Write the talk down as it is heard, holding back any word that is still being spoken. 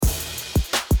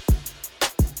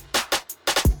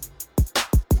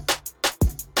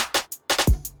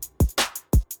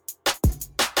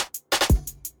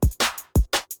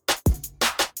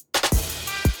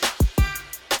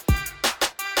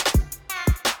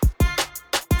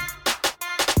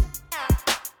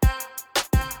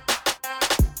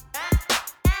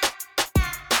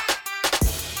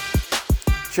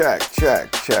Check. 1,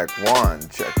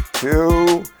 check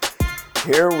 2.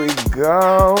 Here we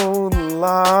go.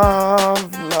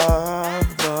 Love. Love.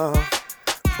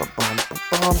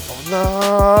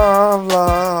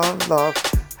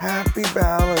 Happy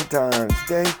Valentine's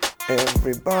Day,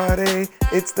 everybody.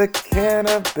 It's the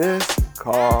Cannabis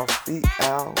Coffee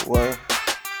Hour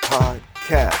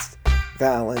podcast.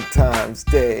 Valentine's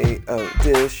Day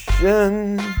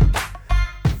edition.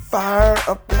 Fire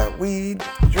up that weed,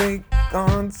 drink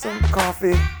on some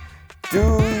coffee. Do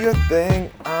your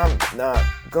thing, I'm not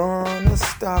gonna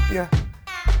stop ya.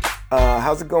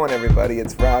 How's it going, everybody?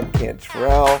 It's Rob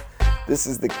Cantrell. This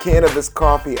is the Cannabis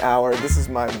Coffee Hour. This is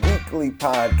my weekly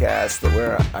podcast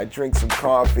where I drink some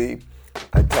coffee.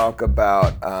 I talk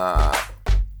about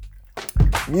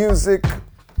music,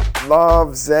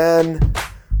 love, zen,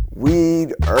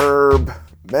 weed, herb,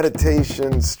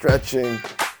 meditation, stretching,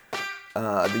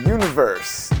 the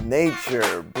universe,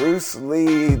 nature, Bruce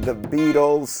Lee, the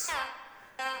Beatles,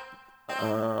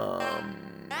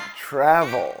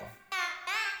 travel,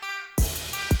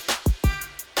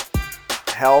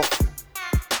 health,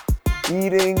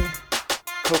 eating,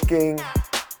 cooking,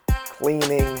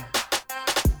 cleaning,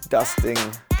 dusting.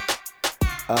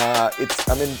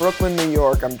 I'm in Brooklyn, New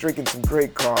York. I'm drinking some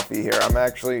great coffee here.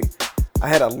 I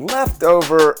had a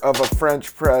leftover of a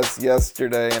French press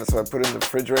yesterday, and so I put it in the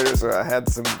refrigerator, so I had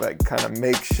some kind of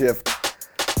makeshift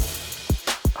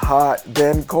hot,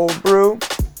 then cold brew,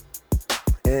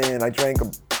 and I drank a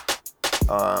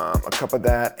cup of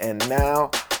that, and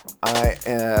now I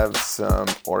have some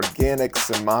organic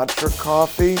Sumatra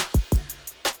coffee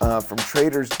from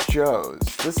Trader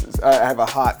Joe's. I have a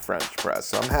hot French press,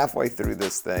 so I'm halfway through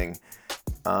this thing.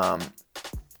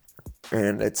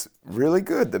 And it's really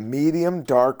good. The medium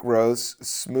dark roast,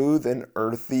 smooth and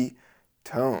earthy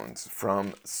tones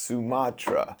from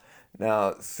Sumatra.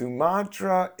 Now,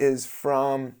 Sumatra is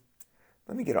from...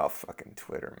 Let me get off fucking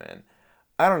Twitter, man.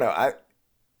 I don't know.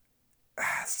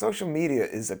 Social media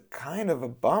is a kind of a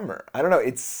bummer. I don't know.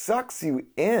 It sucks you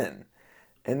in.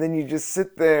 And then you just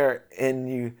sit there and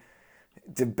you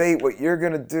debate what you're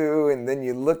going to do. And then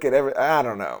you look at I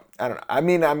don't know. I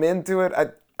mean, I'm into it.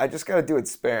 I just got to do it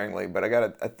sparingly, but I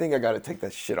think I got to take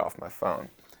that shit off my phone.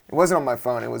 It wasn't on my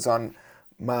phone. It was on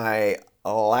my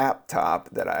laptop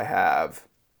that I have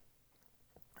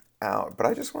out. But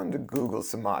I just wanted to Google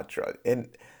Sumatra. And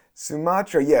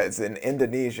Sumatra, yeah, it's in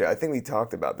Indonesia. I think we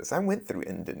talked about this. I went through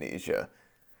Indonesia.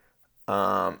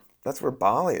 That's where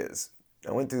Bali is.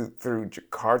 I went through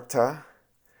Jakarta.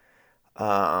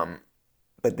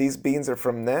 But these beans are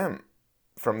from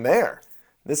there.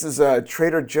 This is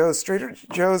Trader Joe's. Trader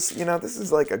Joe's, this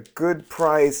is like a good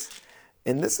price,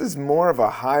 and this is more of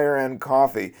a higher end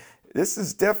coffee. This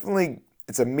is definitely,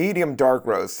 it's a medium dark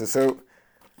roast, so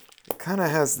it kind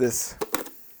of has this,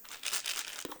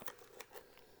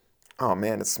 oh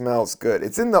man, it smells good.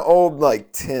 It's in the old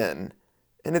tin,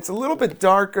 and it's a little bit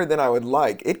darker than I would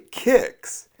like. It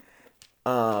kicks.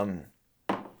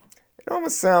 It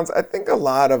almost sounds, I think a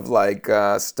lot of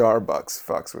Starbucks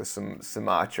fucks with some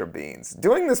Sumatra beans.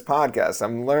 Doing this podcast,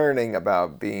 I'm learning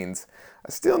about beans.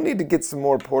 I still need to get some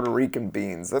more Puerto Rican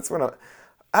beans. That's what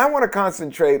I want to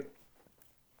concentrate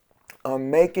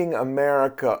on making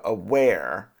America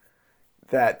aware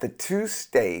that the two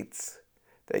states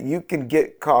that you can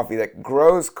get coffee, that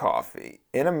grows coffee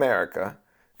in America,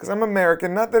 because I'm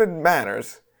American, not that it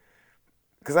matters,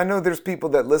 because I know there's people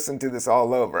that listen to this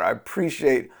all over. I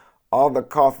appreciate all the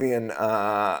coffee and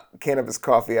Cannabis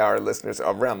Coffee Hour listeners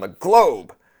around the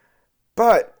globe.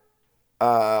 But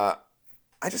I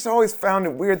just always found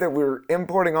it weird that we were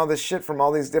importing all this shit from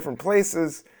all these different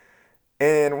places.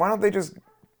 And why don't they just,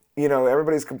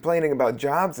 everybody's complaining about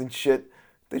jobs and shit.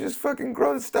 They just fucking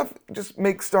grow the stuff. Just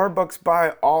make Starbucks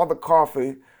buy all the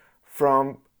coffee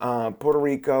from Puerto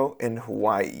Rico and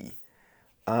Hawaii,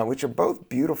 which are both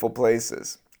beautiful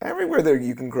places. Everywhere there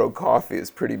you can grow coffee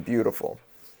is pretty beautiful.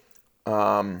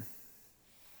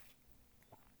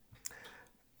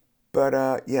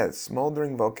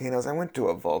 Smoldering volcanoes. I went to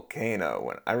a volcano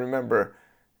when I remember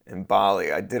in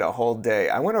Bali. I did a whole day.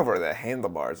 I went over the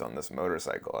handlebars on this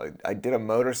motorcycle. I did a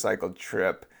motorcycle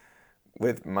trip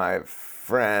with my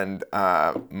friend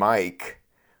Mike,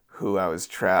 who I was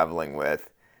traveling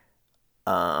with.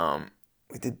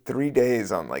 We did 3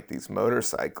 days on these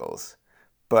motorcycles,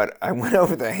 but I went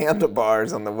over the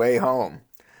handlebars on the way home.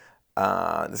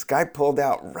 This guy pulled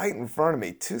out right in front of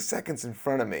me, 2 seconds in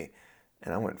front of me,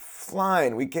 and I went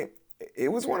flying. It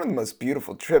was one of the most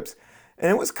beautiful trips,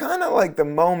 and it was kind of like the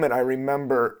moment I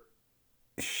remember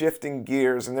shifting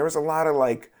gears, and there was a lot of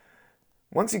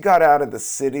once you got out of the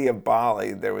city of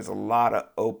Bali, there was a lot of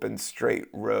open, straight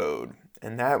road,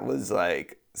 and that was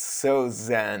so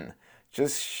zen.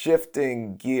 Just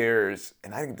shifting gears,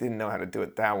 and I didn't know how to do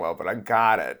it that well, but I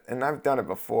got it. And I've done it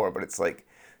before, but it's like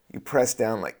you press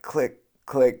down like click,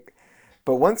 click.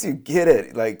 But once you get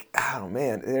it, like, oh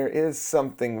man, there is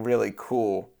something really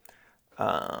cool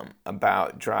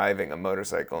about driving a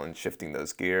motorcycle and shifting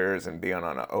those gears and being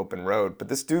on an open road. But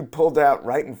this dude pulled out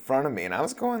right in front of me, and I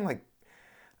was going like,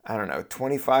 I don't know,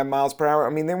 25 miles per hour. I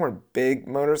mean, they weren't big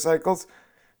motorcycles.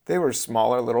 They were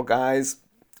smaller little guys,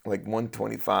 like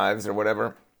 125s or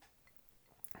whatever.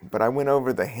 But I went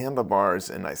over the handlebars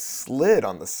and I slid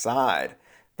on the side.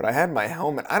 But I had my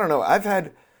helmet. I don't know. I've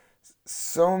had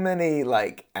so many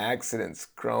like accidents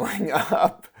growing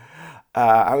up.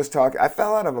 I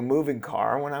fell out of a moving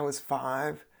car when I was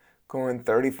 5, going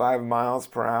 35 miles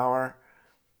per hour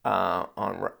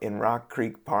in Rock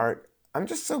Creek Park. I'm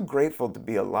just so grateful to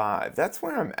be alive. That's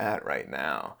where I'm at right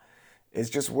now. Is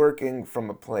just working from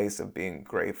a place of being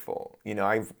grateful. You know,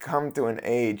 I've come to an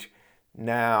age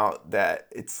now that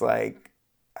it's like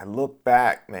I look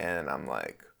back, man, and I'm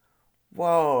like,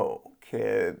 whoa,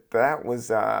 kid, that was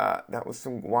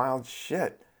some wild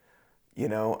shit, you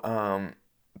know.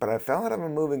 But I fell out of a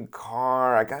moving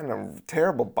car. I got in a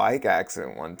terrible bike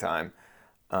accident one time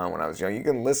when I was young. You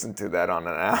can listen to that on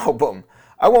an album.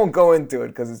 I won't go into it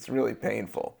because it's really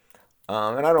painful,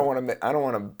 and I don't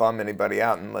want to bum anybody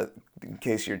out in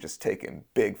case you're just taking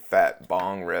big fat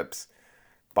bong rips,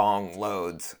 bong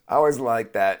loads. I always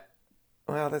like that.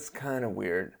 Well, that's kind of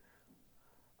weird.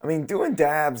 I mean, doing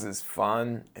dabs is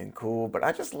fun and cool, but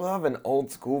I just love an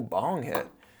old school bong hit.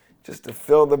 Just to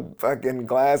fill the fucking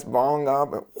glass bong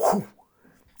up. And whoo.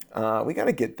 We got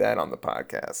to get that on the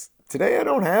podcast. Today I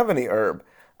don't have any herb.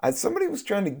 Somebody was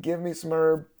trying to give me some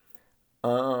herb,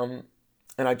 and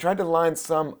I tried to line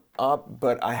some up,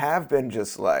 but I have been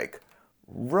just like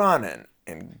running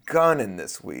and gunning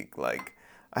this week. Like,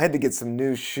 I had to get some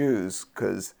new shoes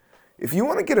because if you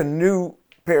want to get a new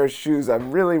pair of shoes, I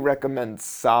really recommend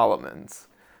Salomon's.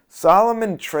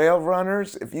 Salomon Trail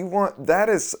Runners, if you want, that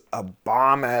is a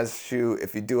bomb-ass shoe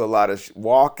if you do a lot of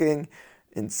walking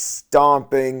and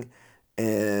stomping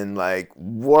and like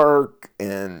work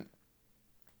and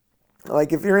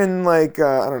like if you're in like,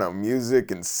 I don't know, music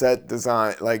and set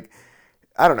design, like,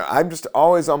 I don't know, I'm just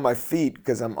always on my feet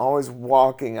because I'm always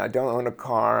walking. I don't own a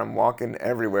car. I'm walking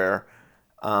everywhere.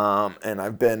 And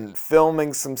I've been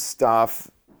filming some stuff.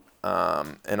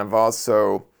 And I've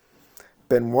also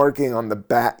been working on the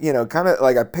back, you know, kind of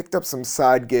like I picked up some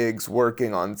side gigs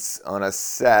working on a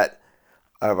set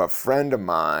of a friend of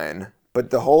mine, but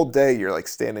the whole day you're like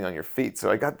standing on your feet.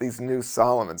 So I got these new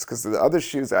Salomons because the other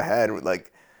shoes I had were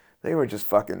like, they were just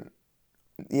fucking,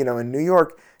 you know, in New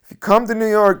York, if you come to New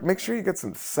York, make sure you get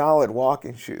some solid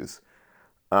walking shoes.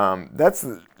 That's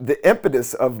the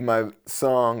impetus of my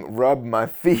song Rub My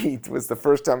Feet was the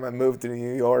first time I moved to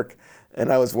New York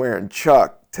and I was wearing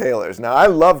Chuck Taylors. Now, I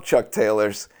love Chuck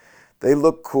Taylors. They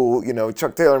look cool. You know,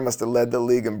 Chuck Taylor must have led the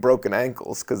league in broken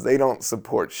ankles because they don't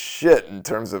support shit in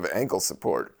terms of ankle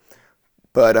support.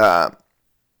 But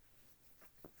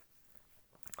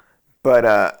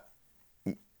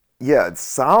yeah,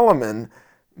 Salomon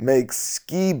makes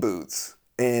ski boots,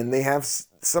 and they have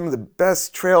some of the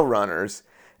best trail runners,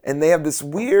 and they have this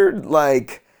weird,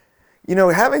 like, you know,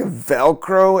 having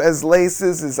Velcro as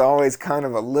laces is always kind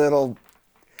of a little,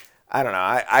 I don't know,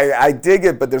 I dig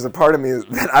it, but there's a part of me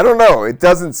that, I don't know, it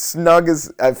doesn't snug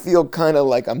as, I feel kind of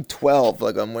like I'm 12,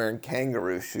 like I'm wearing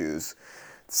kangaroo shoes.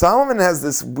 Salomon has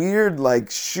this weird like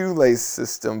shoelace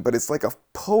system, but it's like a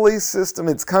pulley system.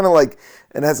 It's kind of like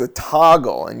it has a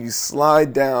toggle and you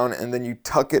slide down and then you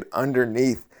tuck it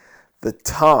underneath the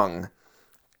tongue.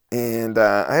 And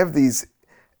I have these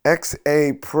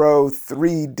XA Pro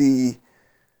 3D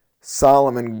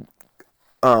Salomon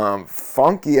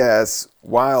funky ass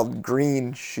wild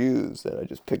green shoes that I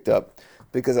just picked up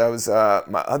because I was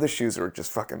my other shoes were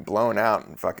just fucking blown out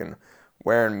and fucking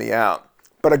wearing me out.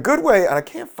 But a good way, and I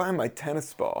can't find my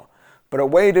tennis ball, but a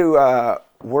way to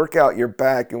work out your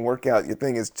back and work out your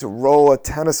thing is to roll a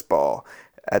tennis ball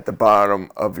at the bottom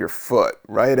of your foot,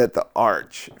 right at the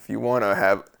arch. If you want to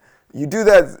have, you do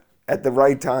that at the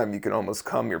right time, you can almost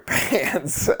cum your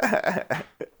pants.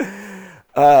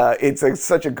 It's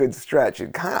such a good stretch.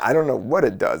 It kinda, I don't know what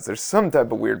it does. There's some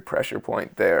type of weird pressure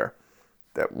point there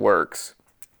that works.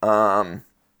 But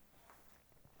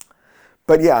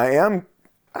yeah,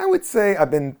 I would say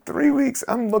I've been 3 weeks.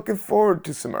 I'm looking forward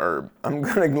to some herb. I'm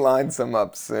going to line some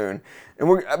up soon.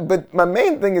 But my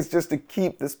main thing is just to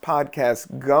keep this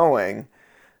podcast going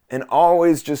and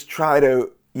always just try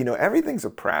to, you know, everything's a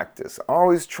practice.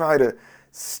 Always try to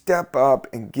step up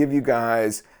and give you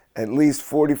guys at least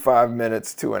 45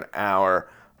 minutes to an hour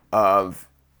of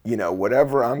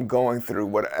whatever I'm going through,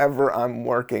 whatever I'm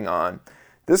working on.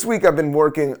 This week I've been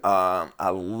working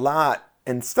a lot,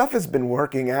 and stuff has been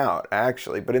working out,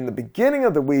 actually. But in the beginning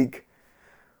of the week,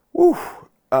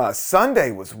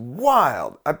 Sunday was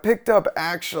wild.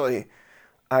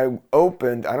 I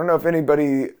opened, I don't know if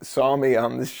anybody saw me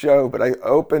on the show, but I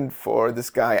opened for this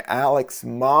guy, Alex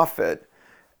Moffat,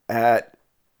 at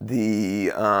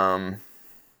the,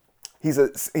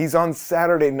 he's on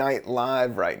Saturday Night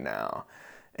Live right now.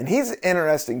 And he's an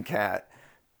interesting cat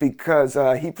because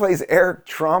he plays Eric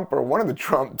Trump, or one of the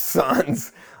Trump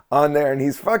sons, on there, and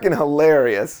he's fucking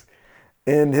hilarious.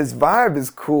 And his vibe is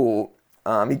cool.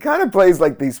 He kind of plays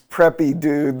like these preppy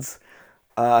dudes.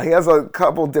 He has a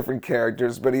couple different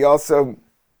characters, but he also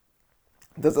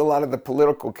does a lot of the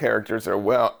political characters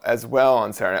as well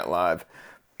on Saturday Night Live.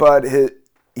 But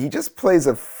he just plays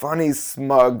a funny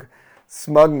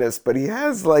smugness, but he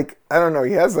has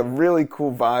he has a really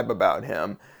cool vibe about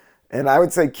him. And I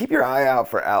would say keep your eye out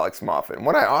for Alex Moffat. And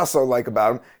what I also like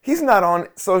about him, he's not on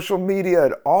social media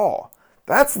at all.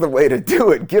 That's the way to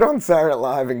do it. Get on Saturday Night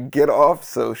Live and get off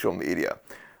social media.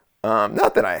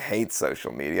 Not that I hate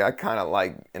social media. I kind of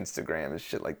like Instagram and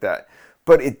shit like that.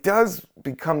 But it does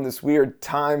become this weird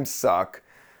time suck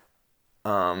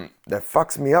that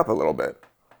fucks me up a little bit.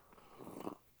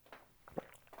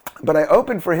 But I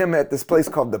opened for him at this place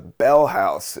called the Bell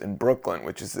House in Brooklyn,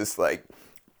 which is this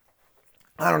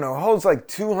holds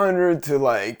 200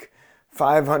 to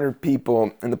 500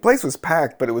 people. And the place was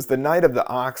packed, but it was the night of the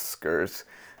Oscars.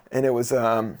 And it was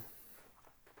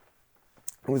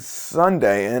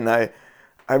Sunday, and I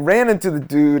ran into the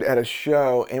dude at a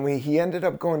show, and he ended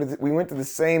up we went to the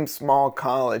same small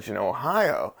college in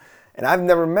Ohio, and I've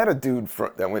never met a dude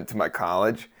that went to my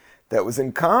college that was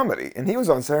in comedy, and he was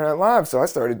on Saturday Night Live, so I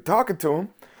started talking to him.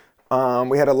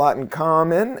 We had a lot in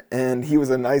common, and he was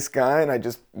a nice guy,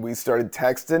 and we started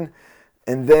texting,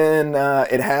 and then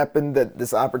it happened that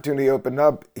this opportunity opened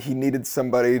up. He needed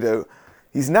somebody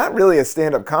he's not really a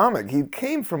stand-up comic. He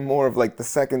came from more of the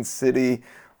Second City,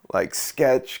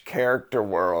 sketch character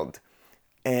world.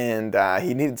 And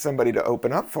he needed somebody to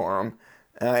open up for him.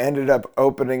 And I ended up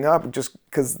opening up just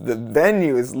because the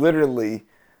venue is literally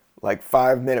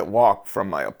 5-minute walk from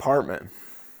my apartment.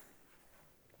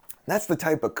 That's the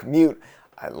type of commute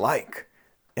I like.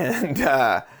 And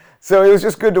so it was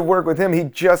just good to work with him.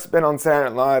 He'd just been on Saturday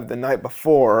Night Live the night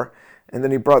before. And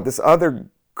then he brought this other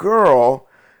girl,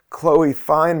 Chloe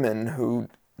Feynman, who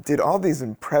did all these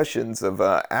impressions of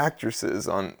actresses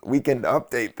on Weekend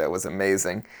Update that was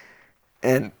amazing.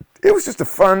 And it was just a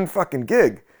fun fucking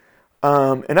gig.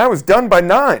 And I was done by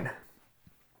 9.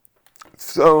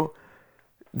 So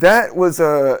that was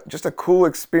just a cool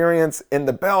experience. And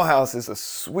the Bell House is a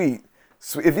sweet.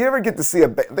 If you ever get to see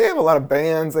they have a lot of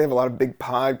bands. They have a lot of big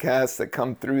podcasts that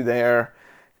come through there.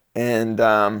 And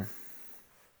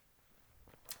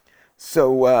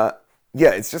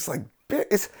yeah, it's just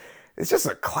it's just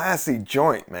a classy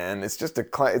joint, man. It's just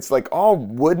it's all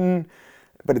wooden,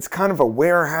 but it's kind of a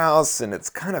warehouse, and it's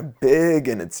kind of big,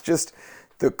 and it's just,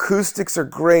 the acoustics are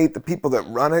great. The people that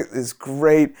run it is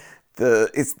great. The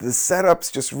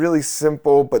setup's just really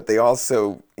simple, but they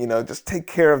also, just take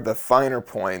care of the finer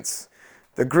points.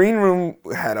 The green room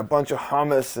had a bunch of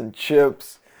hummus and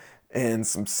chips and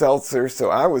some seltzer, so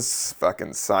I was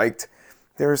fucking psyched.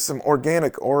 There's some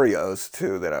organic Oreos,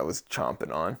 too, that I was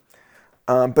chomping on.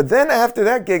 But then after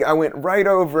that gig, I went right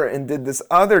over and did this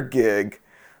other gig,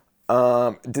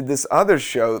 did this other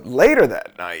show later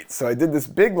that night. So I did this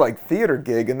big, theater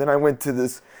gig, and then I went to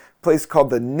this place called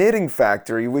the Knitting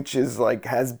Factory, which is,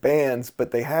 has bands,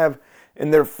 but they have,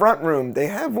 in their front room, they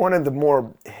have one of the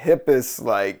more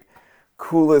hippest,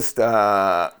 coolest,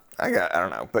 I don't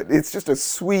know, but it's just a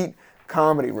sweet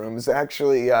comedy rooms.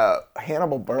 Actually,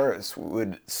 Hannibal Buress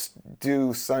would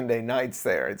do Sunday nights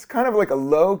there. It's kind of a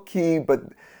low key, but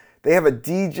they have a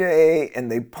DJ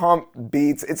and they pump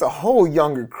beats. It's a whole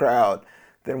younger crowd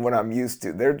than what I'm used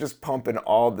to. They're just pumping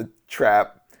all the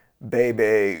trap,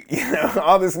 baby,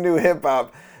 all this new hip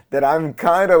hop that I'm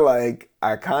kind of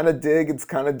I kind of dig. It's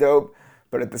kind of dope,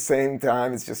 but at the same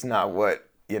time, it's just not what,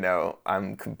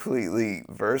 I'm completely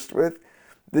versed with.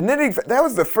 The Knitting, that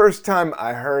was the first time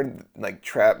I heard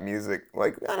trap music.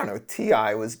 I don't know,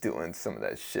 T.I. was doing some of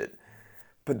that shit.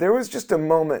 But there was just a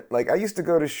moment, I used to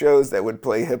go to shows that would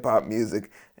play hip hop music,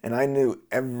 and I knew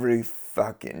every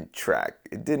fucking track.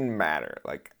 It didn't matter.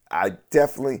 I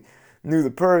definitely knew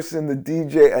the person, the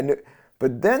DJ, I knew.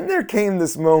 But then there came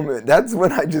this moment, that's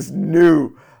when I just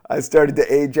knew I started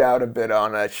to age out a bit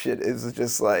on that shit. It was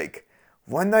just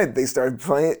one night they started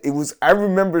playing, I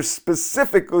remember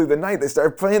specifically the night they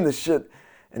started playing this shit,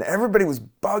 and everybody was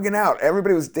bugging out.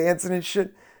 Everybody was dancing and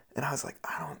shit. And I was like,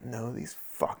 I don't know these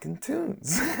fucking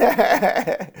tunes.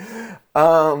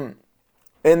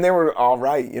 And they were all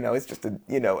right, it's just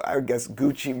I guess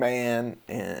Gucci Man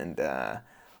and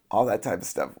all that type of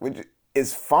stuff, which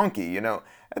is funky. And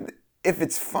if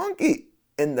it's funky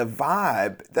in the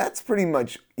vibe, that's pretty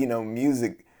much,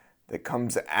 music that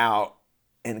comes out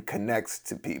and connects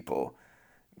to people.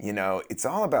 It's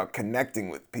all about connecting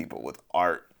with people with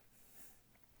art.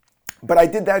 But I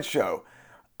did that show.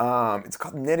 It's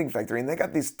called Knitting Factory, and they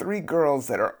got these three girls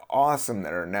that are awesome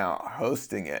that are now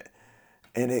hosting it.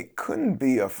 And it couldn't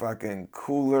be a fucking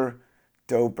cooler,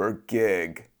 doper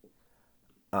gig.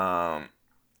 And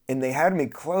they had me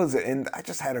close it, and I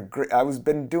just had I was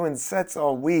been doing sets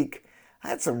all week. I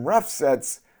had some rough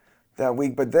sets that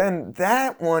week, but then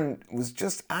that one was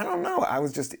just, I don't know, I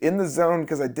was just in the zone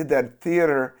because I did that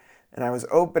theater and I was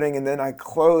opening, and then I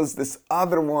closed this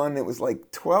other one. It was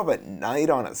like 12 at night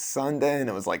on a Sunday, and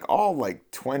it was like all like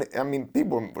 20, I mean,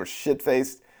 people were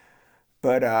shit-faced,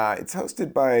 but it's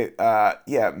hosted by,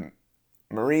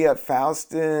 Maria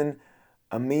Faustin,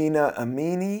 Amina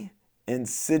Amini, and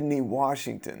Sydney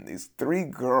Washington. These three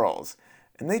girls.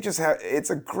 And they just have, it's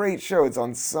a great show. It's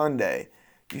on Sunday.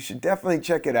 You should definitely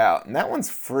check it out. And that one's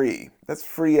free. That's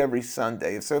free every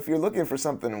Sunday. So if you're looking for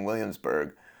something in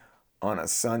Williamsburg on a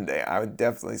Sunday, I would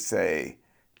definitely say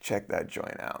check that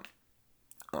joint out.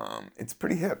 It's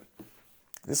pretty hip.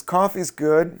 This coffee's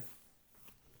good.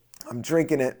 I'm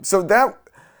drinking it. So that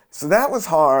was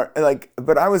hard.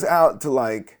 But I was out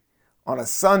to on a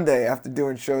Sunday after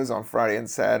doing shows on Friday and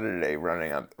Saturday,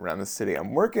 running around the city.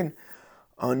 I'm working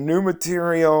on new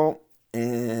material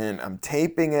and I'm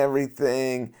taping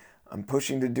everything. I'm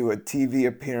pushing to do a TV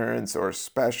appearance or a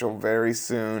special very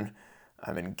soon.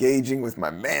 I'm engaging with my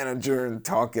manager and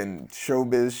talking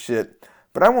showbiz shit.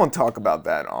 But I won't talk about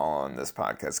that all on this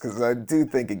podcast because I do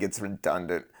think it gets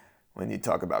redundant when you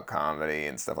talk about comedy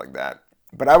and stuff like that.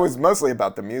 But I was mostly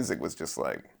about the music, was just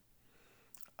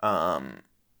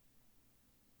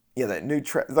that new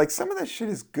track. Some of that shit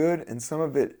is good and some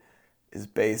of it is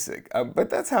basic. But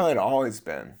that's how it always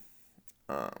been.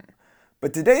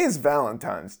 But today is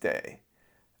Valentine's Day.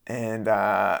 And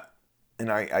I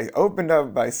opened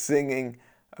up by singing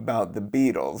about the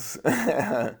Beatles.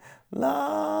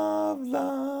 Love,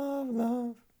 love,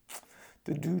 love.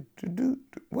 Do-do-do-do.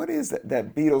 What is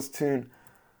that Beatles tune?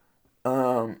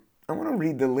 I want to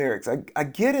read the lyrics. I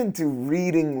get into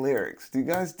reading lyrics. Do you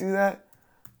guys do that?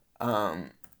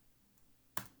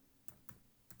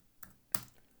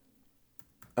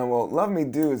 Well, Love Me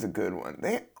Do is a good one.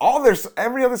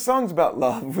 Every other song's about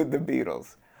love with the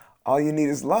Beatles. All You Need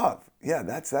Is Love. Yeah,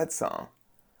 that's that song.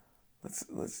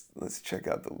 Let's check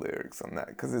out the lyrics on that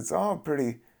because it's all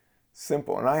pretty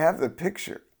simple, and I have the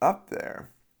picture up there.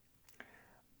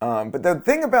 But the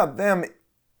thing about them,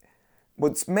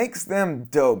 what makes them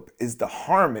dope is the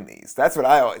harmonies. That's what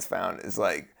I always found is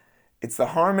it's the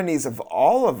harmonies of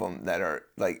all of them that are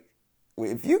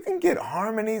if you can get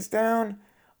harmonies down,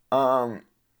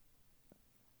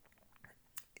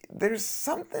 there's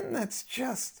something that's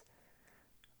just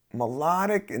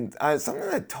melodic and something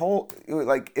that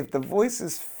if the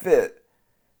voices fit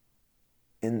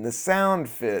and the sound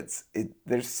fits,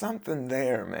 there's something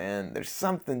there, man. There's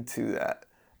something to that.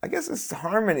 I guess it's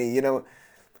harmony.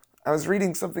 I was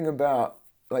reading something about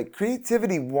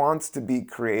creativity wants to be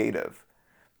creative,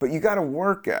 but you got to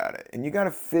work at it and you got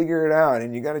to figure it out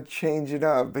and you got to change it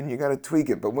up and you got to tweak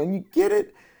it. But when you get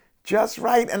it just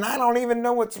right, and I don't even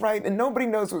know what's right and nobody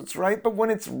knows what's right, but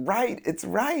when it's right, it's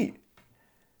right.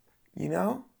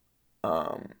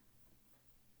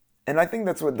 And I think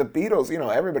that's what the Beatles,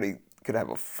 everybody could have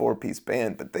a 4-piece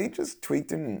band, but they just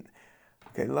tweaked it and,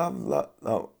 okay, love,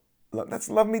 that's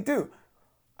Love Me Do.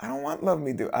 I don't want Love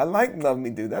Me Do. I like Love Me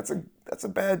Do. That's a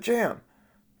bad jam.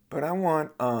 But I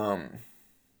want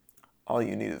All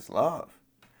You Need Is Love.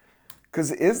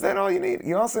 Because is that all you need?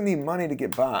 You also need money to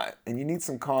get by. And you need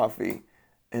some coffee.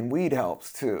 And weed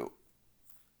helps too.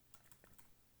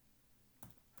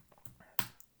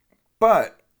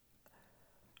 But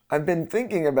I've been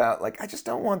thinking about, I just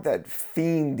don't want that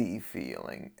fiendy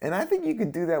feeling. And I think you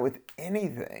could do that with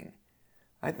anything.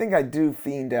 I think I do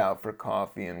fiend out for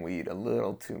coffee and weed a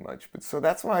little too much. But so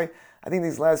that's why I think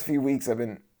these last few weeks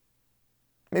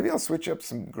maybe I'll switch up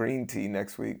some green tea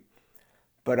next week.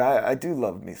 But I do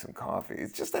love me some coffee.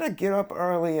 It's just that I get up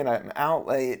early and I'm out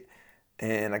late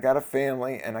and I got a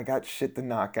family and I got shit to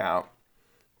knock out.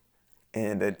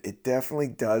 And it definitely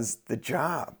does the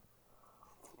job.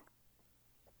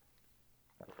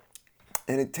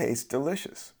 And it tastes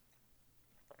delicious.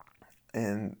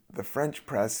 And the French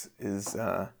press is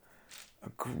a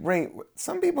great...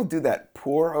 Some people do that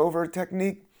pour over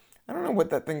technique. I don't know what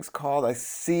that thing's called. I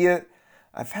see it.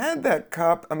 I've had that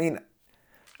cup. I mean,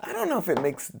 I don't know if it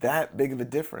makes that big of a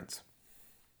difference.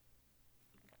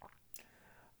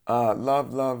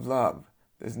 Love, love, love.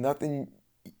 There's nothing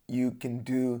you can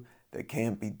do that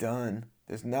can't be done.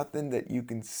 There's nothing that you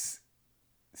can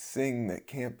sing that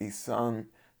can't be sung.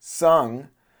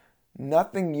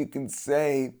 Nothing you can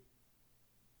say,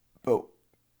 but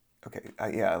okay,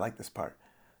 yeah, I like this part.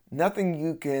 Nothing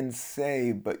you can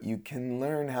say, but you can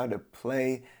learn how to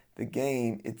play the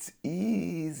game. It's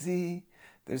easy.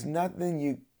 There's nothing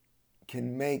you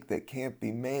can make that can't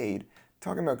be made.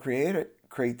 Talking about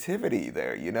creativity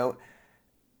there, you know.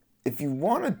 If you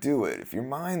want to do it, if your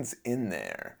mind's in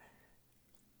there,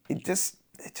 it just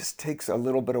takes a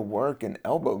little bit of work and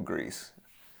elbow grease.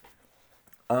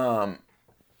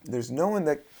 There's no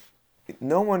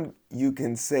one you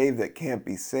can save that can't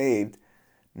be saved.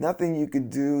 Nothing you could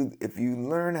do if you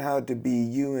learn how to be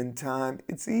you in time.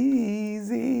 It's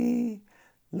easy.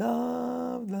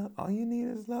 Love, love. All you need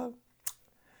is love.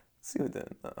 Let's see what that.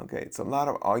 Okay, it's a lot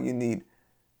of all you need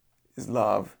is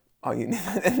love. All you need,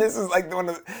 and this is like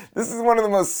this is one of the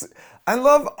most. I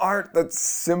love art that's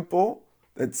simple,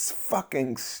 that's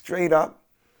fucking straight up,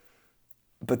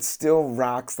 but still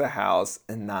rocks the house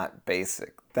and not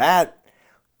basic. That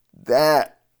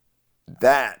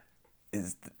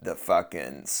is the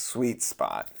fucking sweet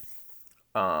spot.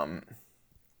 So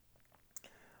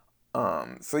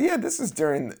yeah, this is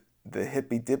during the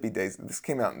hippy dippy days. This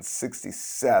came out in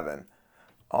 '67.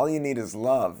 All You Need Is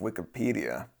Love,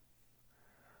 Wikipedia.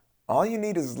 All You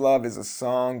Need Is Love is a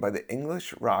song by the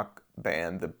English rock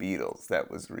band The Beatles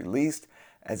that was released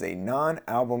as a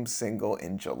non-album single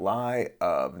in July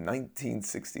of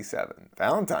 1967.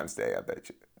 Valentine's Day, I bet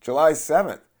you. July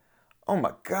 7th. Oh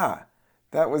my God.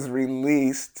 That was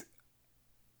released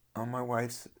on my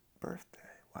wife's birthday.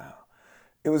 Wow.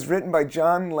 It was written by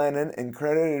John Lennon and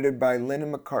credited by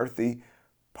Lennon-McCarthy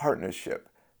Partnership.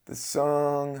 The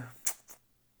song...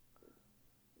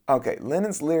 Okay,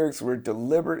 Lennon's lyrics were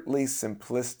deliberately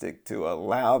simplistic to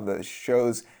allow the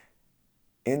show's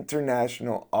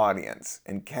international audience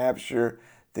and capture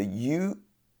the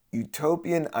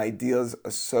utopian ideals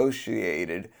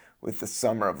associated with the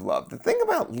summer of love. The thing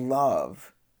about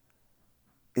love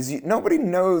is nobody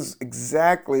knows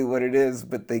exactly what it is,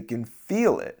 but they can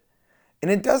feel it.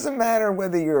 And it doesn't matter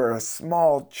whether you're a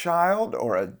small child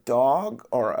or a dog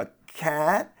or a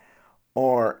cat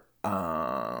or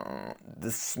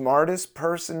the smartest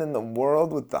person in the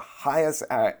world with the highest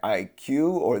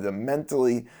IQ or the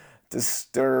mentally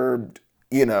disturbed,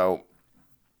 I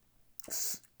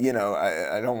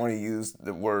don't want to use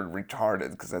the word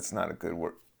retarded because that's not a good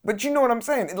word. But you know what I'm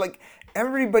saying? Like,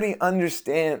 everybody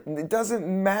understands. It doesn't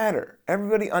matter.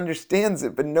 Everybody understands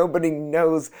it, but nobody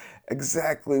knows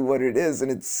exactly what it is.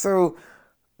 And it's so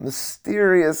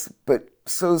mysterious, but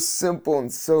so simple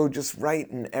and so just right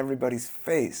in everybody's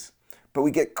face. But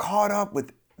we get caught up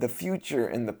with the future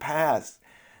and the past.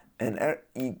 And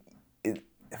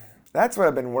that's what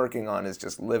I've been working on, is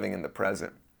just living in the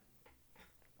present.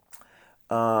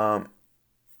 And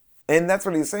that's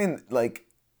what he's saying, like,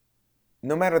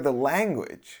 no matter the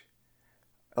language,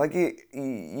 like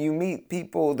you meet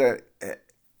people that,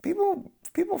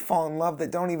 people fall in love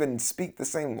that don't even speak the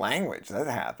same language. That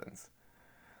happens.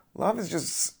 Love is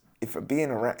just, if it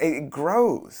being around, it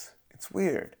grows. It's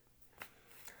weird.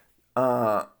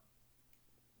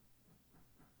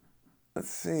 Let's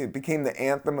see, it became the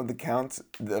anthem of the Counts,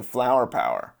 the Flower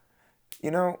Power.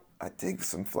 I dig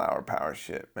some flower power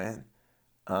shit, man.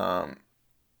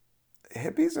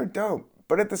 Hippies are dope,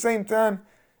 but at the same time,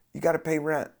 you got to pay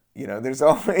rent. There's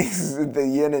always the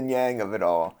yin and yang of it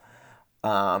all.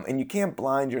 And you can't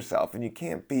blind yourself, and you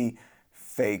can't be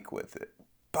fake with it.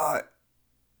 But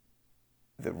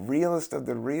the realest of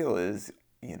the real is,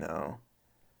 I've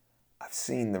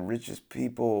seen the richest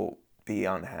people be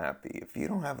unhappy. If you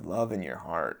don't have love in your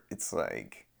heart, it's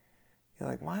like, you're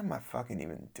like, why am I fucking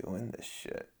even doing this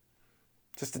shit?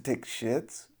 Just to take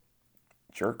shits?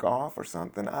 Jerk off or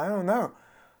something? I don't know.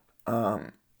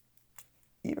 I'm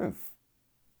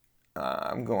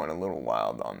going a little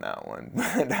wild on that one.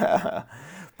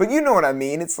 But you know what I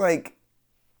mean. It's like,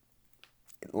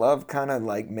 love kind of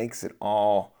like makes it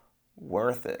all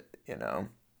worth it,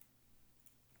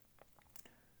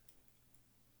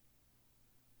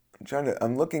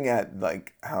 I'm looking at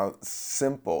like how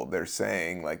simple they're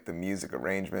saying like the music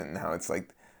arrangement, and how it's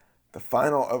like the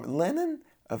final of Lennon,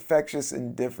 affectious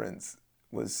indifference,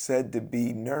 was said to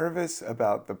be nervous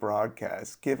about the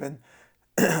broadcast given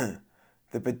the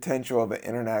potential of an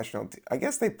international I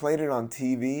guess they played it on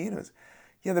TV, and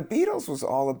the Beatles was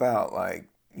all about like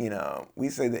we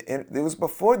say it was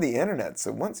before the internet.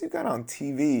 So once you got on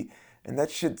TV and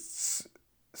that shit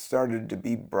started to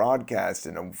be broadcast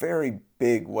in a very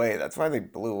big way, that's why they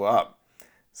blew up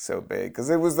so big. Because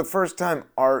it was the first time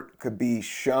art could be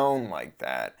shown like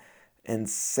that and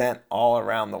sent all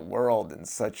around the world in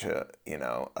such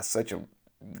such a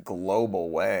global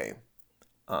way.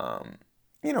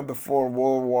 Before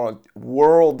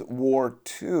World War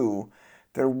II,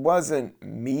 there wasn't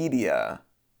media.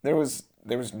 There was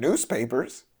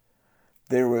newspapers.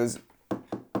 There was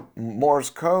Morse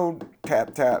code,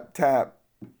 tap tap tap.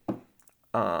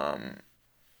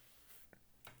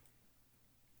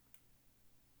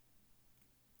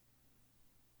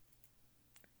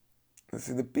 Let's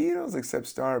see, the Beatles, except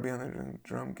Star behind the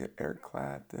drum kit, Eric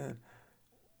Clapton.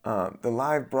 The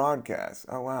live broadcast.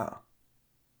 Oh wow.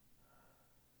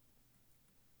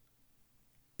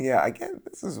 Yeah, I get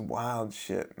this is wild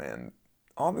shit, man.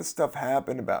 All this stuff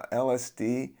happened about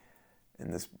LSD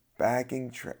and this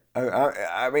backing track.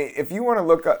 I mean, if you want to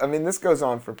look up, I mean, this goes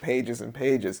on for pages and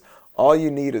pages. All You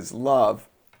Need Is Love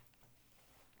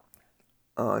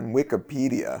on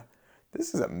Wikipedia.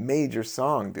 This is a major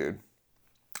song, dude.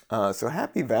 So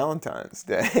happy Valentine's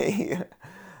Day.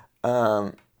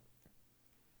 um,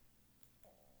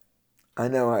 I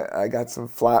know I got some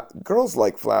girls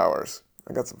like flowers.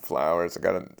 I got some flowers. I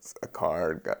got a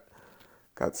card.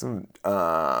 Got some.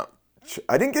 I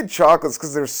didn't get chocolates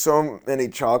because there's so many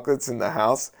chocolates in the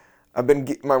house.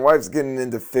 My wife's getting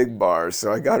into fig bars,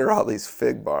 so I got her all these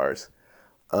fig bars.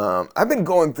 I've been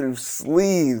going through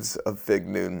sleeves of fig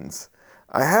Newtons.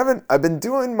 I've been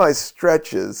doing my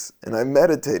stretches, and I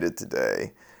meditated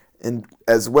today, and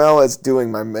as well as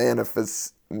doing my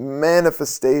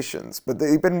manifestations, but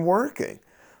they've been working.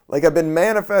 Like I've been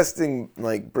manifesting,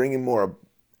 like bringing more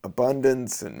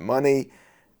abundance and money,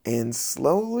 and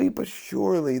slowly but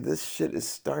surely this shit is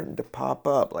starting to pop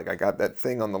up. Like I got that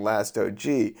thing on the last OG.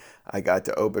 I got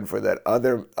to open for that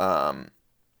other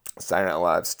Saturday Night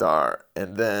Live star,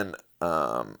 and then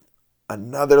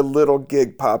another little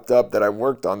gig popped up that I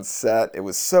worked on set. It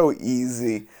was so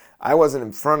easy. I wasn't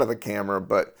in front of the camera,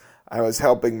 but I was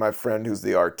helping my friend who's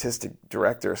the artistic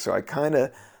director, so I kind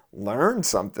of learned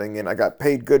something, and I got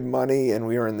paid good money, and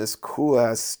we were in this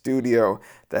cool-ass studio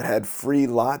that had free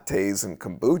lattes and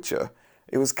kombucha.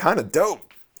 It was kind of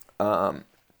dope. Long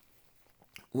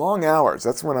hours.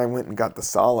 That's when I went and got the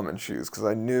Solomon shoes, because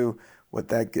I knew what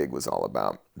that gig was all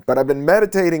about. But I've been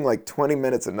meditating like 20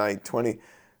 minutes a night, 20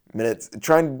 minutes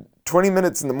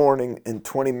in the morning and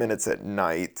 20 minutes at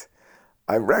night.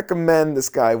 I recommend this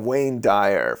guy Wayne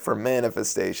Dyer for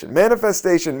manifestation.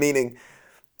 Manifestation meaning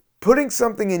putting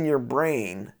something in your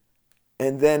brain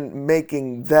and then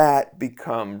making that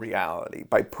become reality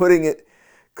by putting it,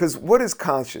 because what is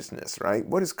consciousness, right?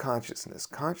 What is consciousness?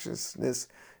 Consciousness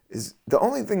is the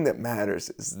only thing that matters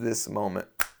is this moment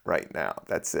right now.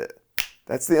 That's it.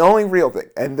 That's the only real thing.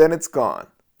 And then it's gone.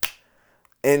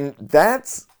 And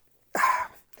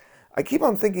I keep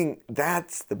on thinking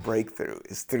that's the breakthrough,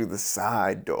 is through the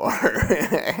side door.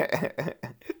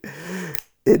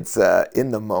 It's in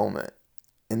the moment.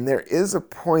 And there is a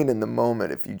point in the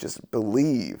moment, if you just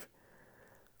believe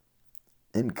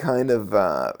and kind of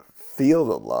feel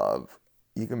the love,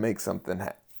 you can make something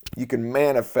you can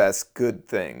manifest good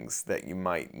things that you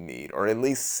might need, or at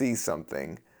least see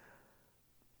something.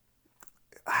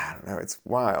 I don't know, it's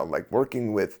wild, like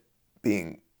working with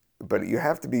but you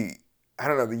have to be, I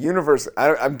don't know, the universe,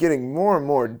 I'm getting more and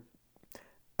more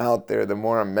out there the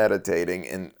more I'm meditating,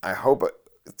 and I hope,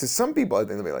 to some people I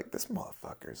think they'll be like, this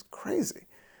motherfucker is crazy.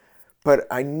 But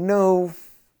I know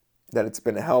that it's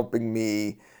been helping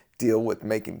me deal with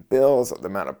making bills, the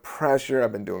amount of pressure.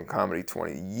 I've been doing comedy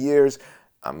 20 years.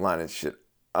 I'm lining shit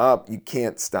up. You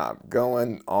can't stop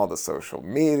going. All the social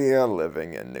media,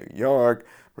 living in New York,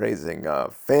 raising a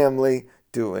family,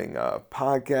 doing a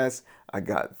podcast. I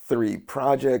got 3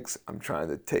 projects I'm trying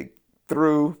to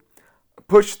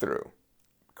push through,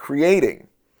 creating.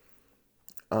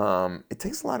 It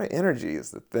takes a lot of energy is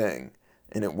the thing,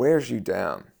 and it wears you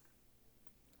down.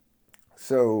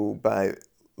 So by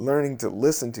learning to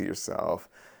listen to yourself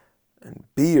and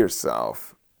be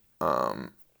yourself, I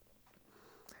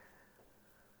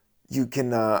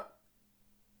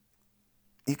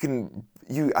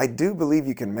do believe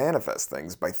you can manifest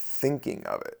things by thinking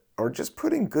of it or just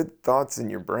putting good thoughts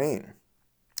in your brain.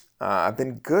 I've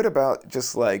been good about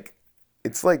just like,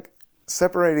 it's like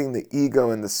separating the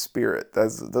ego and the spirit.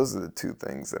 Those are the 2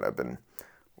 things that I've been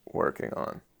working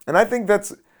on. And I think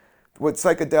that's what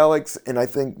psychedelics, and I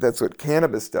think that's what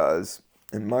cannabis does,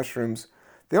 and mushrooms.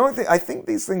 The only thing, I think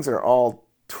these things are all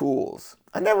tools.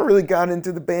 I never really got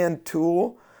into the band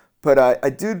Tool, But I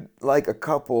do like a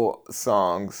couple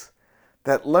songs.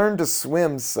 That Learn to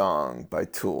Swim song by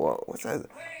Tool. What's that?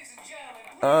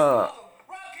 Uh,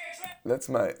 that's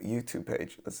my YouTube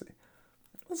page. Let's see.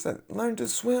 What's that? Learn to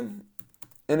Swim?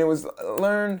 And it was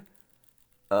Learn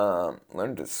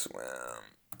to Swim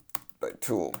by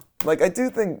Tool. Like, I do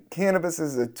think cannabis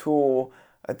is a tool.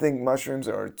 I think mushrooms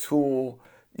are a tool.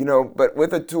 But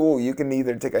with a tool, you can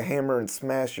either take a hammer and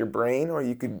smash your brain, or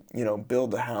you could,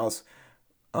 build a house,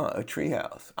 a tree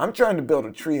house. I'm trying to build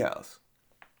a tree house.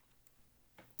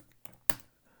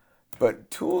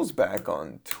 But Tool's back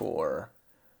on tour.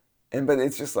 But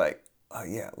it's just like, oh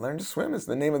yeah, Learn to Swim is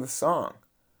the name of the song.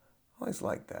 I always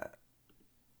like that.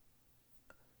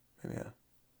 Yeah.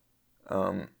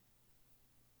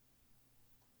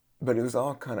 But it was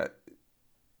all kind of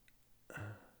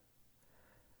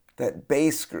that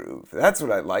bass groove. That's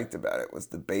what I liked about it, was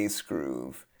the bass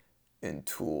groove in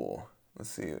Tool. Let's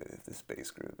see if this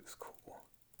bass groove is cool.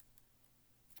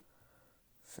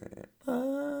 Let's see.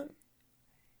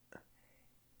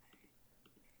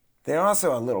 They're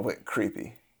also a little bit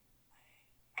creepy.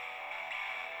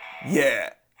 Yeah.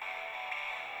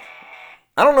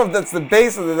 I don't know if that's the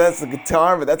bass or that's the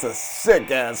guitar, but that's a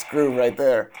sick-ass groove right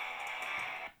there.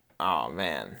 Oh,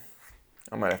 man.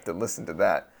 I might have to listen to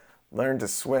that. Learn to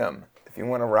Swim, if you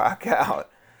want to rock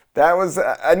out.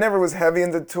 I never was heavy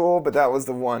into Tool, but that was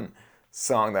the one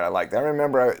song that I liked. I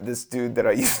remember this dude that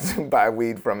I used to buy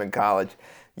weed from in college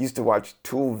used to watch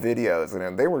Tool videos,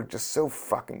 and they were just so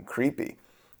fucking creepy.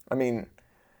 I mean,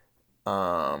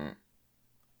 I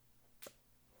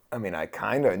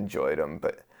kind of enjoyed them,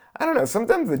 but I don't know.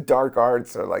 Sometimes the dark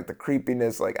arts or like the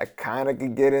creepiness, like I kind of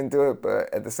could get into it,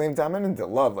 but at the same time, I'm into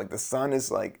love. Like the sun is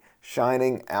like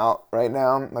shining out right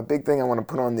now. My big thing, I want to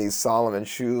put on these Salomon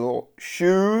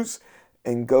shoes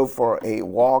and go for a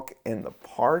walk in the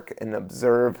park and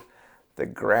observe the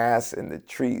grass and the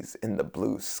trees in the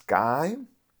blue sky.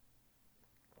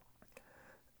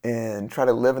 And try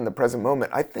to live in the present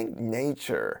moment. I think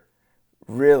nature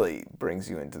really brings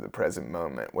you into the present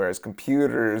moment, whereas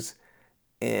computers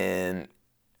and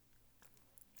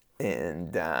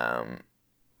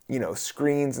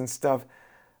screens and stuff,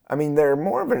 they're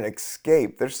more of an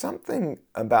escape. There's something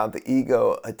about the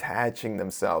ego attaching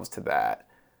themselves to that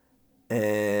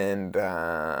and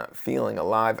feeling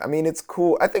alive. It's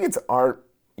cool. I think it's art,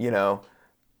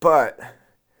 but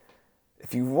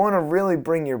if you want to really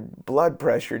bring your blood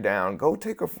pressure down, go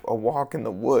take a walk in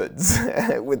the woods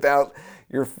without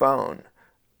your phone.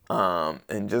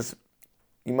 And just,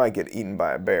 you might get eaten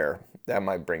by a bear. That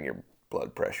might bring your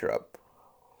blood pressure up.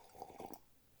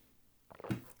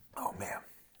 Oh man,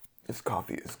 this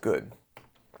coffee is good.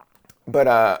 But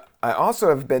I also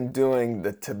have been doing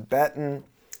the Tibetan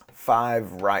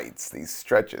 5 rites, these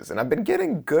stretches, and I've been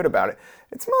getting good about it.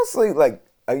 It's mostly like,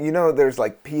 there's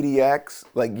like PDX,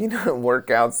 like,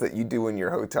 workouts that you do in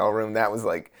your hotel room. That was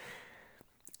like,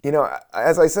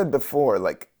 as I said before,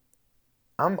 like,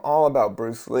 I'm all about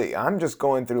Bruce Lee. I'm just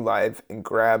going through life and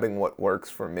grabbing what works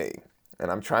for me. And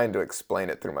I'm trying to explain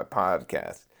it through my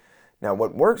podcast. Now,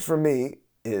 what works for me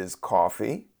is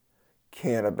coffee,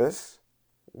 cannabis,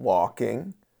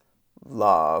 walking,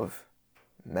 love,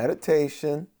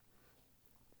 meditation,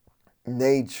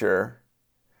 nature,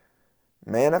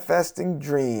 manifesting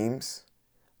dreams.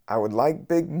 I would like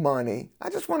big money. I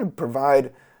just want to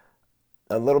provide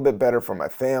a little bit better for my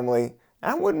family.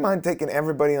 I wouldn't mind taking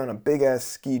everybody on a big ass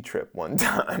ski trip one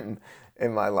time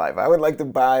in my life. I would like to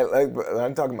buy, like,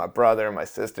 I'm talking my brother and my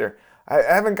sister. I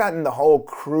haven't gotten the whole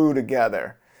crew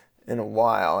together in a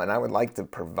while, and I would like to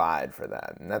provide for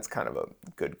that. And that's kind of a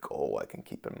good goal I can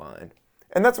keep in mind.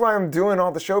 And that's why I'm doing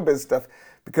all the showbiz stuff,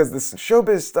 because this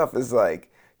showbiz stuff is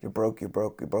like, you're broke,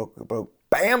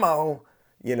 bam-o!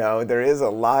 There is a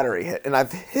lottery hit. And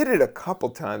I've hit it a couple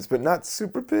times, but not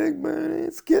super big, but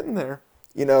it's getting there.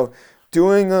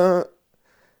 Doing a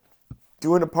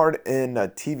part in a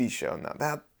TV show.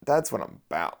 Now that's what I'm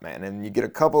about, man. And you get a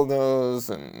couple of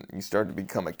those and you start to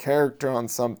become a character on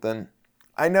something.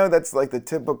 I know that's like the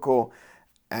typical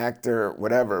actor,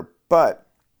 whatever, but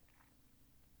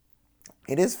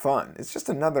it is fun. It's just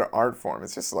another art form.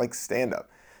 It's just like stand-up.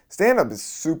 Stand-up is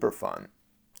super fun.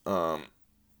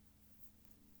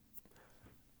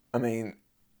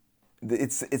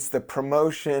 It's the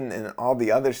promotion and all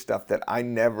the other stuff that I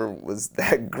never was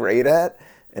that great at,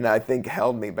 and I think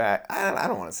held me back. I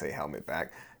don't want to say held me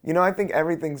back. I think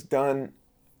everything's done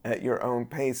at your own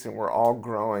pace, and we're all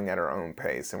growing at our own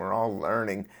pace, and we're all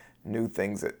learning new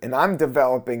things. And I'm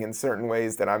developing in certain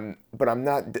ways but I'm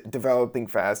not developing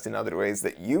fast in other ways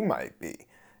that you might be.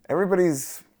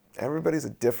 Everybody's a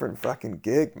different fucking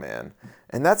gig, man.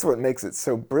 And that's what makes it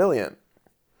so brilliant.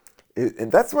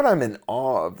 And that's what I'm in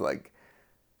awe of, like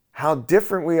how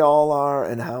different we all are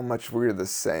and how much we're the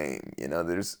same.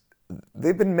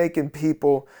 They've been making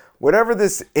people, whatever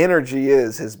this energy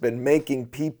is, has been making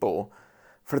people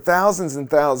for thousands and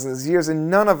thousands of years, and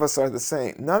none of us are the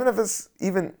same. None of us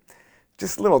even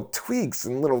just little tweaks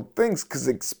and little things, because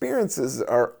experiences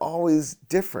are always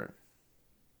different.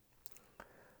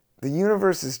 The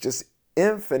universe is just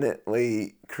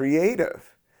infinitely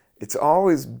creative. It's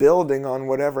always building on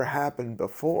whatever happened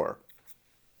before.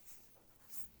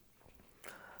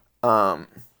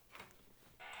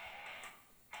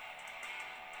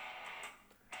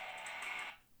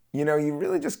 You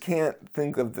really just can't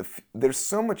think of there's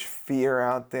so much fear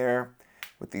out there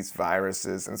with these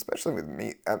viruses, and especially with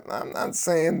me. I'm not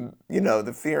saying,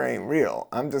 the fear ain't real.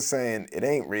 I'm just saying it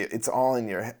ain't real. It's all in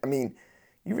your head. I mean,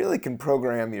 you really can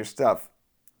program your stuff.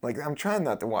 Like, I'm trying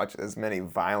not to watch as many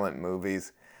violent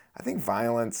movies. I think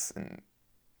violence, and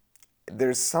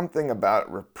there's something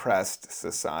about repressed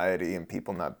society and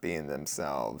people not being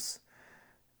themselves,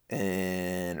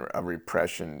 and a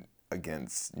repression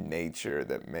against nature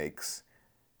that makes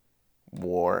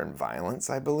war and violence,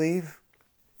 I believe.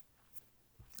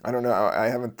 I don't know. I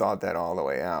haven't thought that all the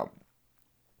way out.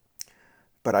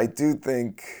 But I do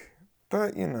think, I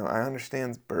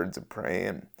understand birds of prey,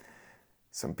 and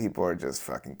some people are just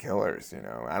fucking killers,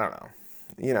 I don't know.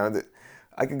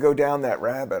 I could go down that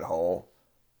rabbit hole,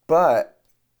 but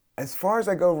as far as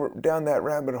I go down that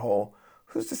rabbit hole,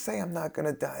 who's to say I'm not going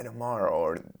to die tomorrow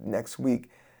or next week,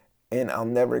 and I'll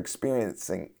never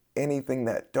experiencing anything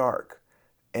that dark,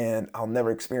 and I'll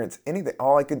never experience anything.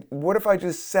 What if I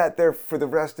just sat there for the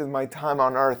rest of my time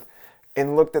on Earth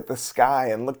and looked at the sky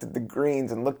and looked at the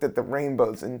greens and looked at the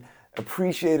rainbows and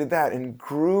appreciated that and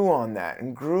grew on that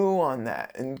and grew on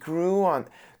that and grew on,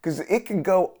 because it can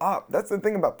go up. That's the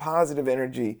thing about positive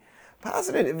energy.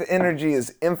 Positive energy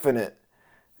is infinite.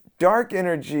 Dark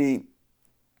energy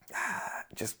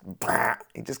it just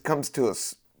comes to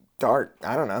us dark.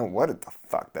 I don't know what the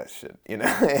fuck that shit,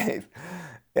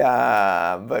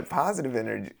 Yeah, but positive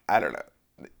energy, I don't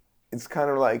know. It's kind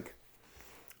of like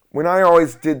when I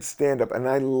always did stand up, and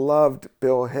I loved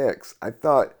Bill Hicks. I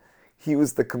thought he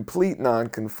was the complete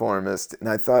nonconformist, and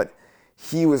I thought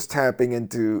he was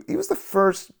the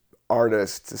first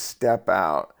artist to step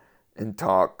out and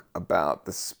talk about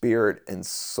the spirit and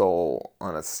soul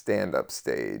on a stand-up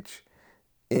stage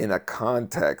in a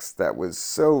context that was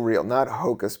so real, not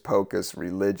hocus pocus,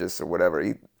 religious or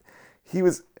whatever.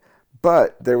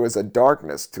 But there was a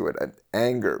darkness to it, an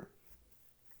anger.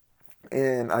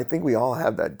 And I think we all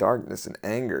have that darkness and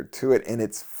anger to it, and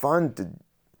it's fun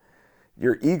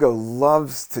your ego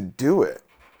loves to do it.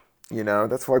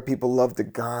 That's why people love to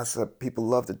gossip, people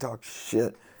love to talk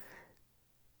shit.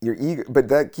 Your ego, but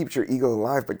that keeps your ego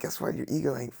alive. But guess what? Your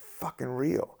ego ain't fucking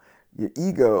real. Your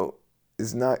ego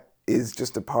is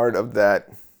just a part of that,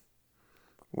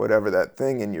 whatever that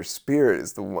thing, and your spirit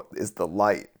is the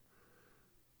light.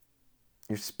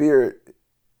 Your spirit,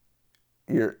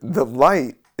 the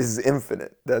light is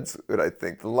infinite. That's what I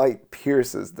think. The light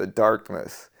pierces the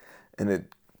darkness, and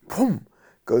it, boom,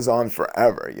 goes on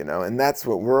forever, and that's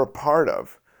what we're a part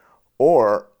of.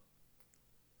 Or,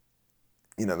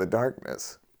 the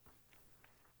darkness,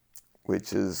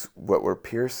 which is what we're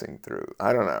piercing through.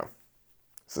 I don't know.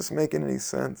 Is this making any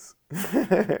sense?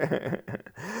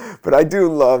 But I do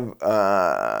love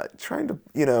trying to,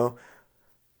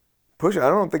 push it. I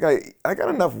don't think I got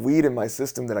enough weed in my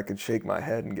system that I could shake my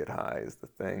head and get high is the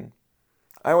thing.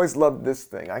 I always loved this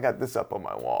thing. I got this up on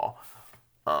my wall.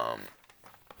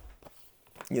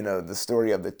 The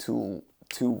story of the two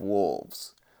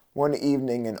wolves. One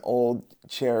evening, an old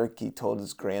Cherokee told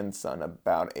his grandson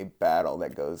about a battle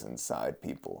that goes inside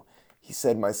people. He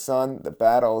said, "My son, the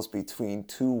battle is between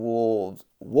two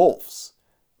wolves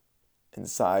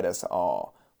inside us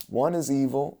all. One is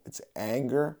evil, it's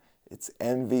anger, it's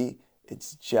envy,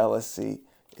 it's jealousy,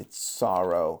 it's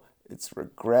sorrow, it's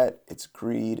regret, it's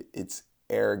greed, it's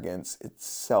arrogance, it's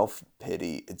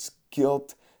self-pity, it's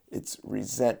guilt, it's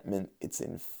resentment, it's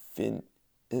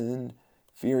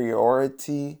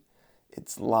inferiority,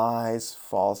 it's lies,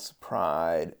 false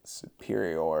pride,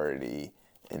 superiority,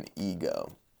 and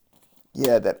ego."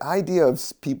 Yeah, that idea of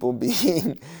people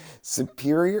being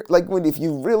superior, like if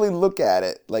you really look at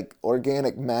it, like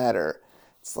organic matter,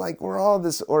 it's like we're all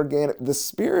this organic, the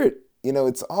spirit,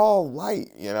 it's all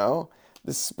light,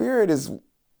 The spirit is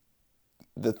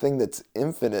the thing that's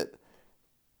infinite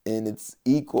and it's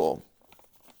equal.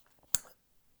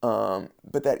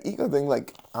 But that ego thing,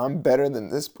 like, I'm better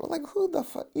than this, bro. Like, who the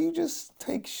fuck? You just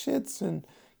take shits and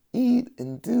eat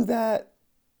and do that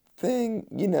thing,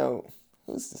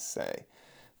 who's to say?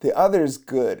 The other is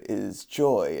good. It is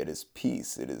joy. It is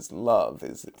peace. It is love.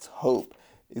 It's hope.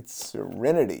 It's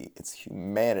serenity. It's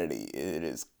humanity. It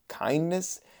is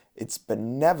kindness. It's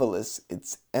benevolence.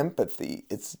 It's empathy.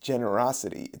 It's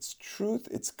generosity. It's truth.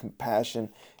 It's compassion.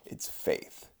 It's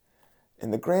faith.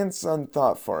 And the grandson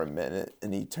thought for a minute,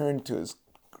 and he turned to his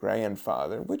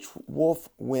grandfather. Which wolf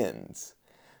wins?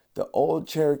 The old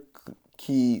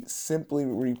Cherokee simply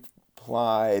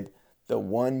replied, the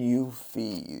one you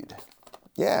feed.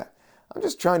 Yeah, I'm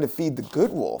just trying to feed the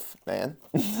good wolf, man.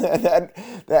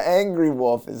 The angry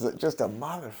wolf is just a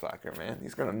motherfucker, man.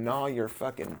 He's gonna gnaw your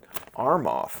fucking arm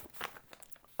off.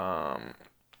 I'm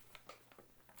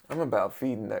about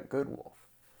feeding that good wolf.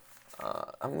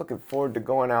 I'm looking forward to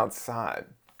going outside,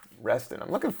 resting.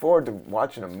 I'm looking forward to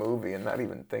watching a movie and not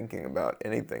even thinking about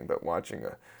anything but watching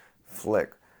a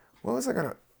flick. What was I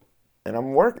gonna?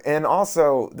 And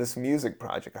also this music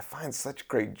project. I find such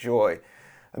great joy.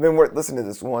 I've been listening to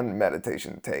this one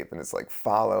meditation tape, and it's like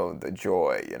follow the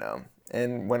joy, you know.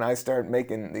 And when I start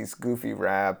making these goofy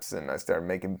raps and I start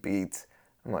making beats,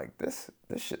 I'm like, this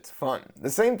shit's fun. The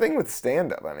same thing with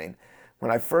stand-up. I mean,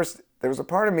 there was a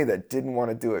part of me that didn't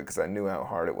want to do it because I knew how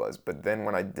hard it was. But then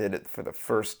when I did it for the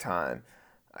first time,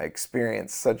 I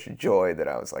experienced such joy that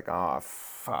I was like, oh,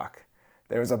 fuck.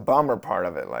 There was a bummer part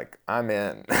of it, like, I'm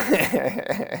in.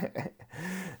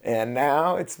 And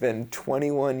now it's been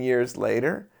 21 years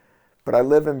later, but I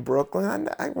live in Brooklyn.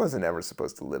 I wasn't ever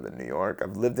supposed to live in New York.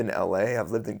 I've lived in LA. I've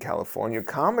lived in California.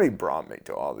 Comedy brought me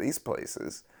to all these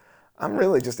places. I'm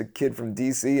really just a kid from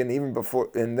DC, and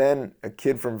then a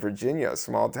kid from Virginia, a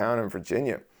small town in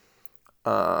Virginia.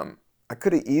 I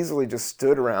could have easily just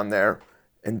stood around there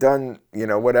and done,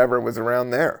 whatever was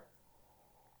around there.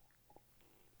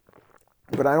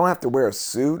 But I don't have to wear a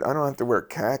suit. I don't have to wear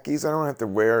khakis. I don't have to